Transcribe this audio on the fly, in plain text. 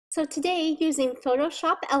So today, using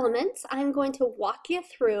Photoshop Elements, I'm going to walk you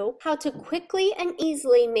through how to quickly and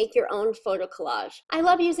easily make your own photo collage. I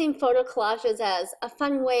love using photo collages as a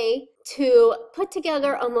fun way to put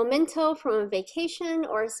together a memento from a vacation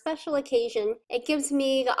or a special occasion. It gives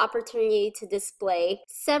me the opportunity to display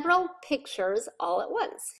several pictures all at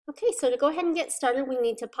once. Okay, so to go ahead and get started, we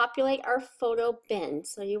need to populate our photo bin.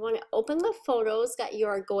 So you want to open the photos that you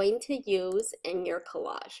are going to use in your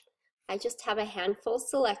collage. I just have a handful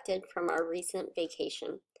selected from our recent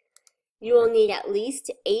vacation. You will need at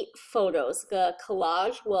least 8 photos. The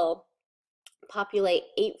collage will populate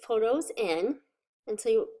 8 photos in. And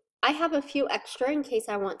so I have a few extra in case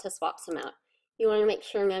I want to swap some out. You want to make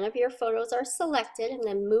sure none of your photos are selected and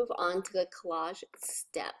then move on to the collage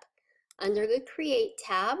step. Under the Create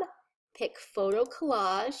tab, pick Photo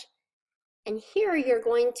Collage. And here you're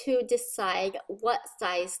going to decide what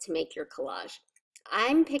size to make your collage.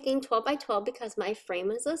 I'm picking 12 by 12 because my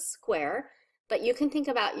frame is a square, but you can think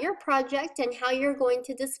about your project and how you're going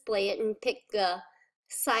to display it and pick the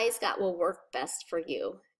size that will work best for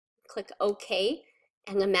you. Click OK,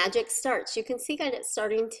 and the magic starts. You can see that it's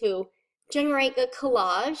starting to generate the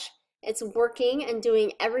collage. It's working and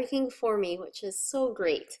doing everything for me, which is so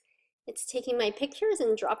great. It's taking my pictures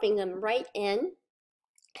and dropping them right in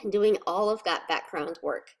and doing all of that background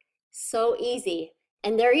work. So easy.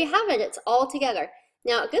 And there you have it, it's all together.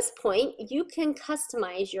 Now at this point, you can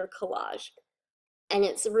customize your collage, and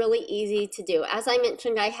it's really easy to do. As I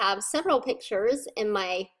mentioned, I have several pictures in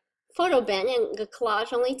my photo bin, and the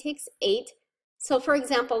collage only takes 8. So for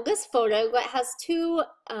example, this photo that has 2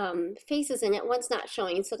 faces in it, one's not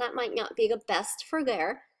showing, so that might not be the best for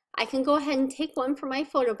there. I can go ahead and take one from my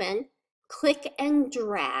photo bin, click and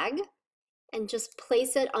drag, and just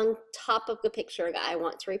place it on top of the picture that I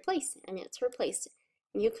want to replace, and it's replaced.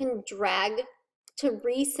 You can drag to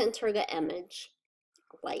recenter the image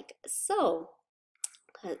like so.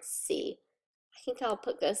 Let's see. I think I'll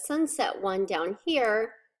put the sunset one down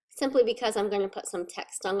here simply because I'm going to put some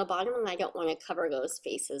text on the bottom and I don't want to cover those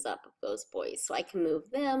faces up of those boys. So I can move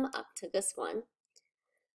them up to this one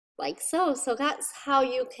like so. So that's how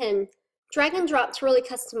you can drag and drop to really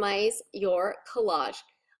customize your collage.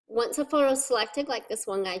 Once a photo is selected, like this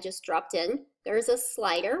one I just dropped in, there's a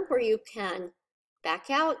slider where you can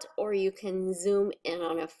back out or you can zoom in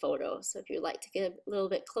on a photo. So if you'd like to get a little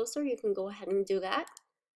bit closer, you can go ahead and do that.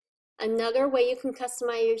 Another way you can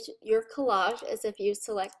customize your collage is if you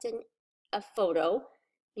select a photo,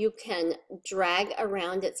 you can drag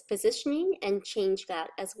around its positioning and change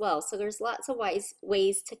that as well. So there's lots of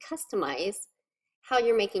ways to customize how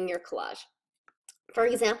you're making your collage. For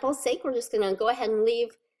example's sake, we're just going to go ahead and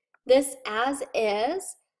leave this as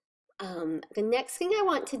is. The next thing I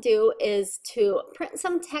want to do is to print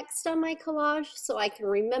some text on my collage so I can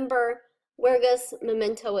remember where this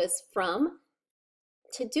memento is from.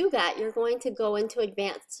 To do that, you're going to go into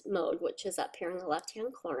advanced mode, which is up here in the left-hand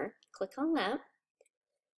corner. Click on that.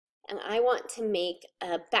 And I want to make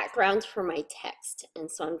a background for my text.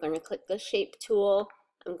 And so I'm going to click the shape tool.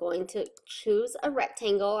 I'm going to choose a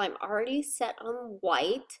rectangle. I'm already set on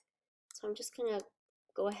white. So I'm just going to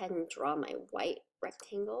go ahead and draw my white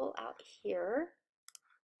rectangle out here,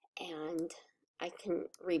 and I can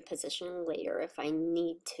reposition later if I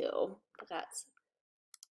need to, but that's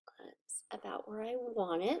about where I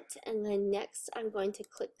want it. And then next I'm going to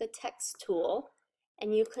click the text tool,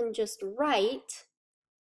 and you can just write,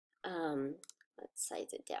 let's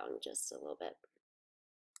size it down just a little bit,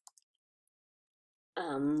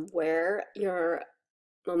 where your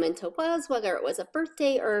memento was, whether it was a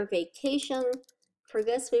birthday or a vacation. For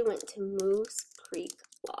this, we went to Moose Creek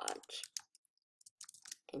Lodge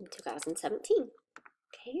in 2017.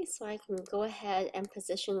 Okay, so I can go ahead and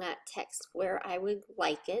position that text where I would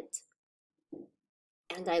like it.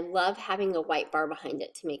 And I love having a white bar behind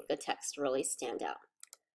it to make the text really stand out.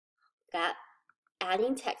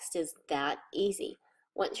 Adding text is that easy.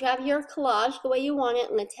 Once you have your collage the way you want it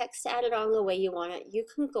and the text added on the way you want it, you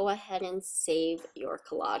can go ahead and save your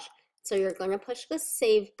collage. So you're going to push the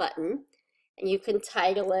Save button. And you can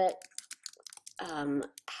title it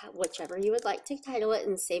whichever you would like to title it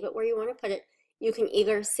and save it where you want to put it. You can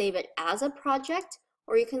either save it as a project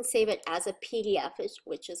or you can save it as a PDF,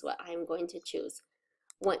 which is what I'm going to choose.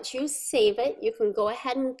 Once you save it, you can go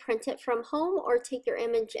ahead and print it from home or take your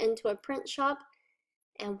image into a print shop.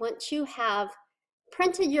 And once you have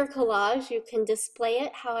printed your collage, you can display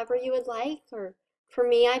it however you would like. Or for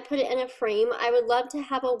me, I put it in a frame. I would love to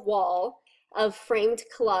have a wall of framed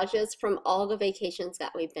collages from all the vacations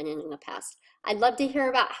that we've been in the past. I'd love to hear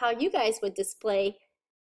about how you guys would display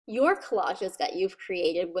your collages that you've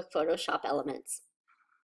created with Photoshop Elements.